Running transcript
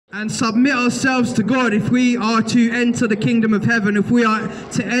and submit ourselves to God if we are to enter the kingdom of heaven, if we are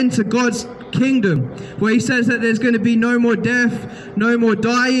to enter God's kingdom, where he says that there's going to be no more death, no more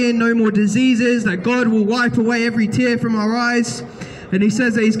dying, no more diseases, that God will wipe away every tear from our eyes. And he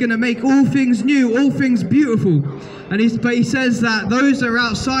says that he's going to make all things new, all things beautiful. But he says that those that are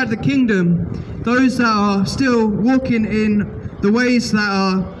outside the kingdom, those that are still walking in the ways that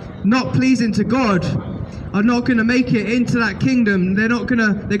are not pleasing to God, are not going to make it into that kingdom. They're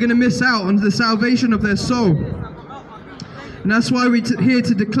going to miss out on the salvation of their soul. And that's why we're here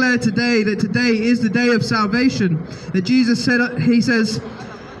to declare today that today is the day of salvation. That Jesus said, he says,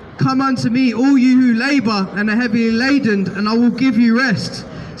 "Come unto me, all you who labor and are heavily laden, and I will give you rest."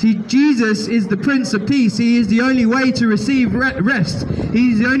 See, Jesus is the Prince of Peace. He is the only way to receive rest.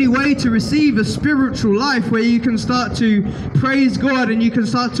 He is the only way to receive a spiritual life where you can start to praise God and you can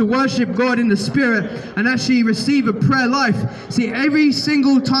start to worship God in the Spirit and actually receive a prayer life. See, every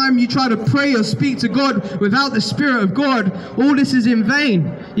single time you try to pray or speak to God without the Spirit of God, all this is in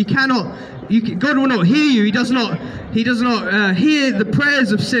vain. God will not hear you. He does not hear the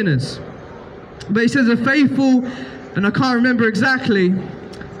prayers of sinners. But he says a faithful, and I can't remember exactly,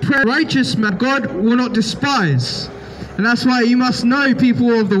 righteous man God will not despise. And that's why you must know,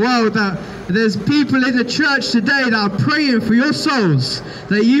 people of the world, that there's people in the church today that are praying for your souls,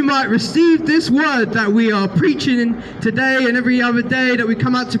 that you might receive this word that we are preaching today and every other day that we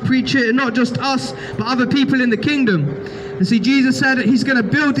come out to preach it, and not just us but other people in the kingdom. And see, Jesus said that he's going to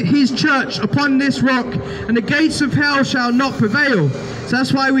build his church upon this rock, and the gates of hell shall not prevail. So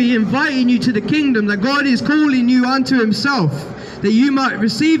that's why we're inviting you to the kingdom, that God is calling you unto himself, that you might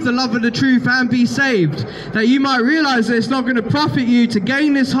receive the love of the truth and be saved, that you might realize that it's not going to profit you to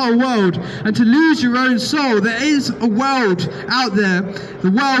gain this whole world and to lose your own soul. There is a world out there.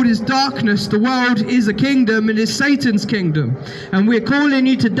 The world is darkness, the world is a kingdom, and it's Satan's kingdom. And we're calling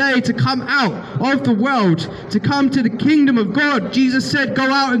you today to come out of the world, to come to the kingdom of God. Jesus said, go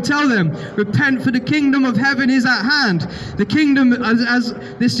out and tell them, repent, for the kingdom of heaven is at hand. The kingdom, as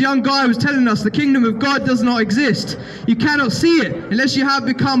this young guy was telling us, the kingdom of God does not exist. You cannot see it unless you have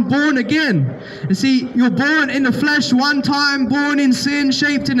become born again. And see, you're born in the flesh one time, born in sin,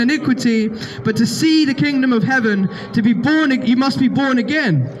 shaped in iniquity. But to see the kingdom of heaven, to be born, you must be born again.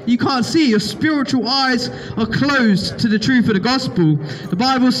 You can't see. Your spiritual eyes are closed to the truth of the gospel. The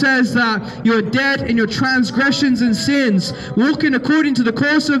Bible says that you're dead in your transgressions and sins, walking according to the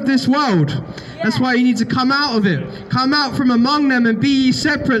course of this world. That's why you need to come out of it. Come out from among them and be ye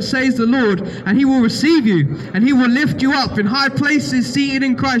separate, says the Lord, and he will receive you, and he will lift you up in high places seated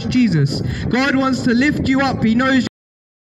in Christ Jesus. God wants to lift you up. He knows